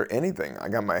wear anything. I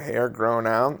got my hair grown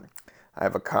out. I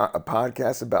have a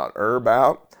podcast about herb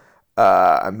out.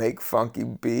 I make funky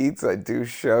beats. I do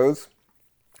shows.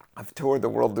 I've toured the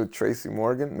world with Tracy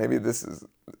Morgan. Maybe this is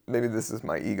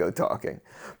my ego talking.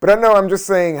 But I know I'm just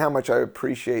saying how much I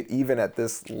appreciate even at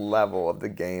this level of the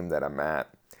game that I'm at.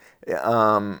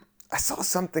 I saw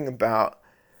something about,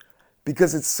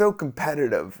 because it's so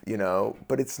competitive,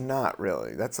 but it's not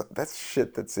really. That's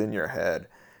shit that's in your head.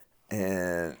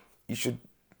 And you should,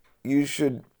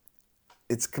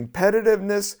 it's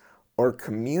competitiveness or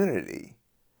community.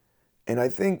 And I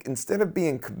think instead of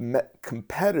being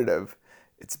competitive,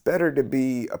 it's better to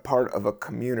be a part of a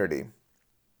community.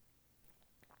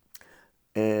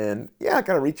 And yeah, I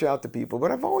gotta reach out to people,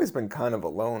 but I've always been kind of a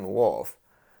lone wolf.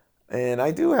 And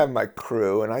I do have my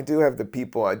crew, and I do have the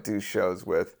people I do shows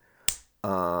with.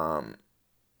 And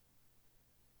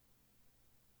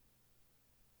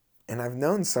I've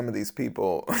known some of these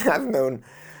people.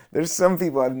 There's some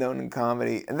people I've known in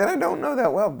comedy, and that I don't know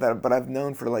that well, but I've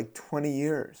known for like 20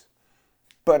 years.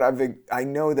 But I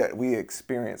know that we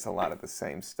experience a lot of the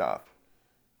same stuff.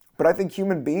 But I think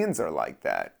human beings are like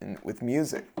that with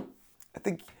music. I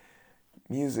think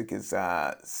music is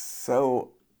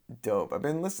so dope.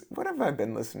 What have I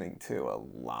been listening to a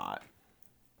lot?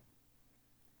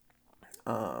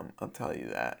 I'll tell you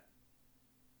that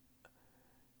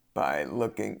by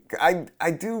looking.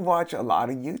 I do watch a lot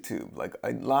of YouTube, like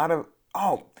I've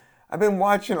been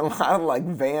watching a lot of like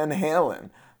Van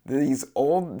Halen. There's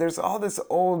all this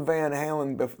old Van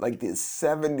Halen, like the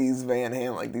 70s Van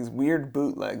Halen, like these weird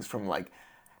bootlegs from like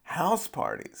house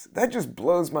parties. That just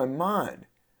blows my mind.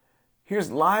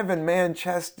 Here's Live in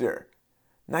Manchester,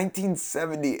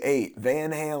 1978,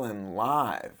 Van Halen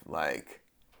live. Like,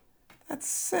 that's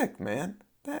sick, man.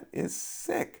 That is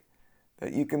sick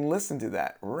that you can listen to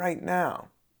that right now.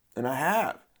 And I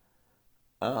have.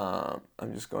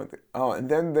 I'm just going through. Oh, and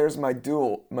then there's my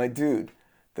dude.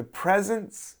 The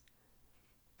Presence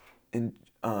in,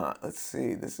 let's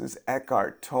see, this is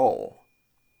Eckhart Tolle.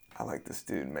 I like this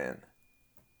dude, man.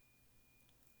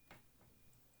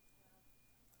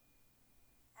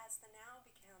 As the now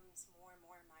becomes more and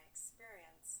more my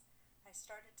experience, I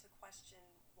started to question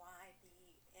why be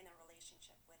in a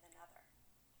relationship with another.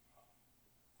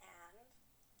 And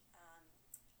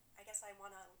I guess I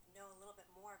want to know a little bit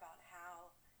more about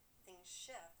how things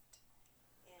shift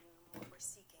in what we're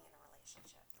seeking in a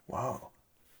relationship. Wow.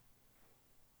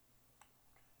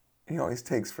 He always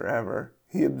takes forever.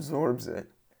 He absorbs it.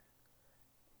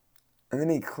 And then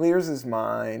he clears his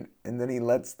mind, and then he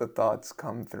lets the thoughts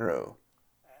come through.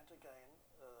 And again,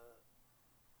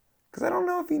 Because I don't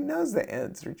know if he knows the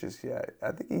answer just yet.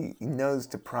 I think he knows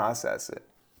to process it.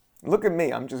 Look at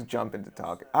me. I'm just jumping to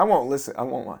talk. I won't listen. I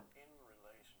won't want. in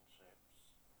relationships,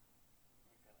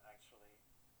 you can actually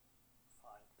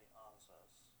find the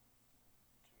answers to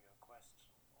your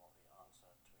question or the answer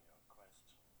to your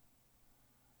question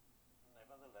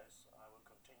nevertheless, I will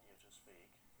continue to speak.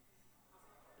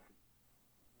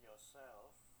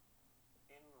 Yourself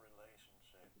in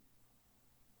relationship.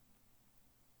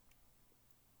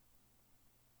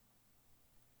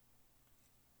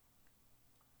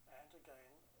 And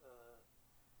again,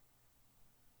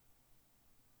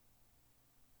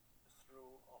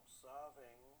 through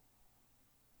observing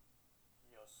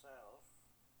yourself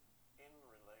in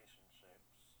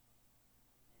relationships,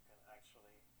 you can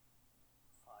actually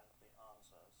find the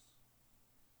answers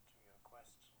to your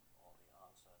question, or the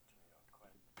answer to your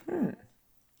question.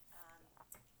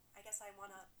 I guess I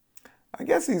want to. I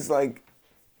guess he's like,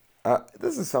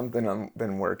 this is something I've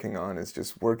been working on, is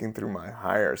just working through my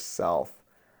higher self,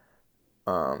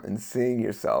 and seeing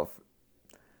yourself.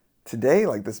 Today,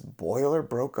 like, this boiler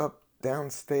broke up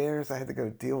downstairs. I had to go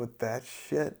deal with that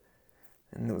shit.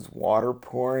 And there was water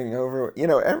pouring over. You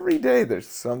know, every day there's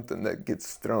something that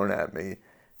gets thrown at me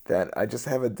that I just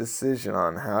have a decision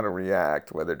on how to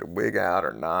react, whether to wig out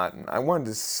or not. And I wanted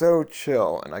to so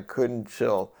chill, and I couldn't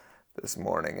chill this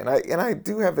morning. And I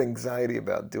do have anxiety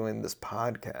about doing this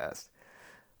podcast.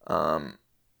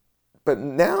 But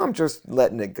now I'm just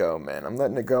letting it go, man. I'm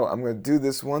letting it go. I'm going to do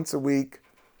this once a week.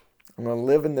 I'm going to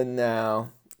live in the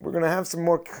now. We're going to have some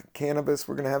more cannabis.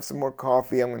 We're going to have some more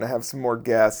coffee. I'm going to have some more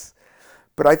guests.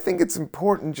 But I think it's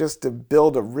important just to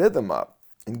build a rhythm up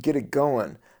and get it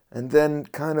going, and then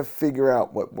kind of figure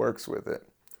out what works with it.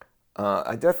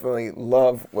 I definitely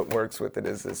love what works with it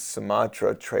is this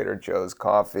Sumatra Trader Joe's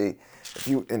coffee.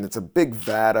 And it's a big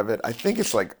vat of it. I think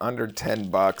it's like under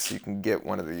 $10. You can get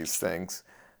one of these things.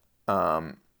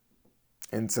 And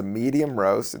it's a medium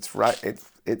roast.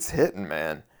 It's hitting,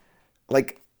 man.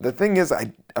 Like, the thing is,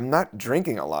 I'm not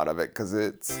drinking a lot of it because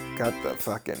it's got the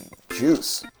fucking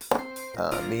juice,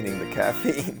 meaning the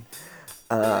caffeine.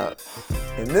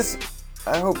 And this,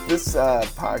 I hope this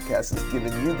podcast has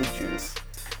given you the juice.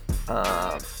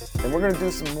 And we're going to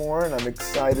do some more, and I'm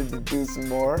excited to do some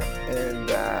more. And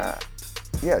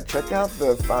yeah, check out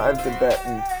the 5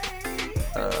 Tibetan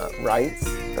rites.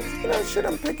 That's, you know, shit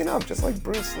I'm picking up, just like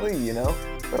Bruce Lee, you know.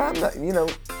 But I'm not, you know,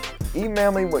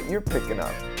 email me what you're picking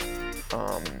up.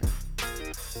 I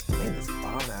made this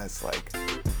bomb-ass, like,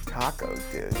 taco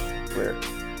dish where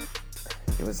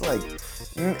it was like,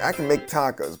 I can make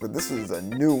tacos, but this is a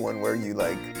new one where you,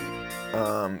 like,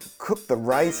 cook the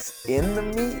rice in the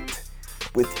meat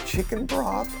with chicken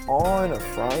broth on a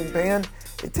frying pan.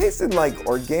 It tasted like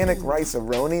organic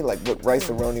rice-a-roni, like what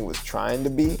rice-a-roni was trying to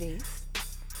be,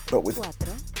 but with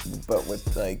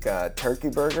like turkey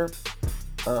burger.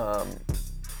 I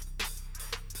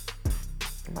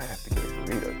might have to get a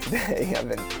burrito today.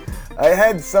 I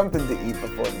had something to eat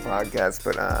before the podcast,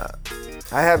 but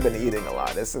I have been eating a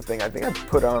lot. That's the thing. I think I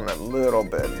put on a little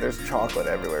bit. There's chocolate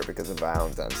everywhere because of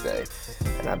Valentine's Day,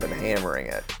 and I've been hammering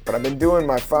it. But I've been doing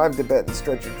my 5 Tibetan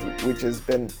stretches, which has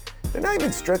been, they're not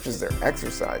even stretches, they're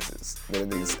exercises. They're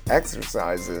these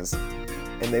exercises,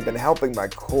 and they've been helping my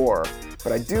core.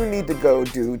 But I do need to go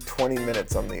do 20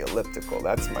 minutes on the elliptical.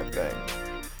 That's my thing.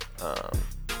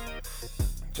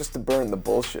 Just to burn the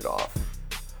bullshit off.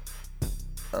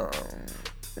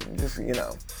 Just, you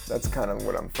know, that's kind of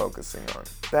what I'm focusing on.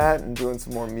 That and doing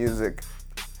some more music.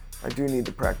 I do need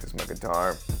to practice my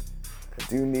guitar. I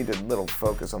do need a little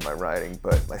focus on my writing,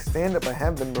 but my stand-up, I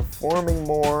have been performing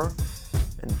more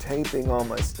and taping all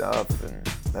my stuff, and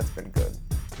that's been good.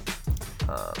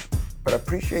 But I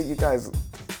appreciate you guys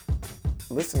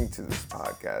listening to this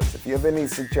podcast. If you have any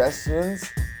suggestions,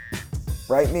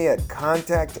 write me at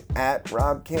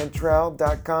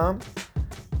contact@robcantrell.com.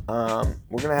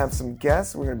 We're going to have some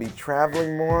guests. We're going to be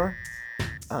traveling more.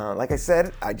 Like I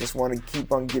said, I just want to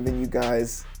keep on giving you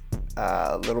guys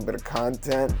a little bit of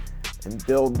content and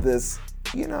build this,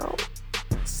 you know,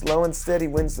 slow and steady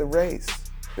wins the race.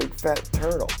 Big fat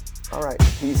turtle. All right,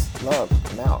 peace, love,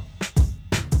 I'm out.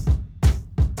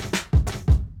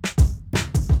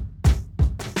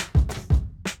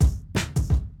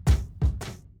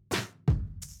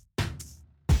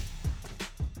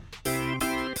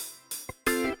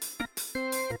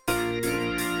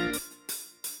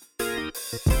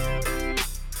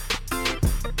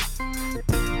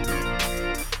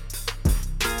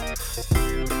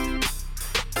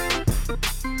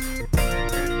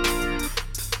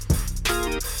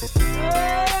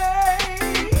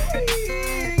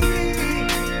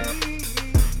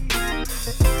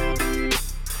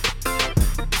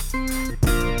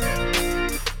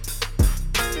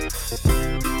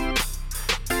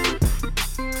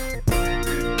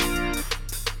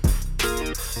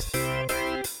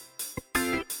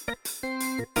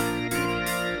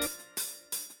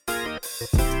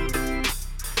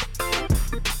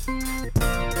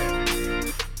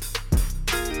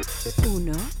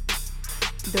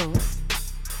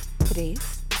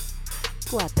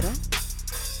 4,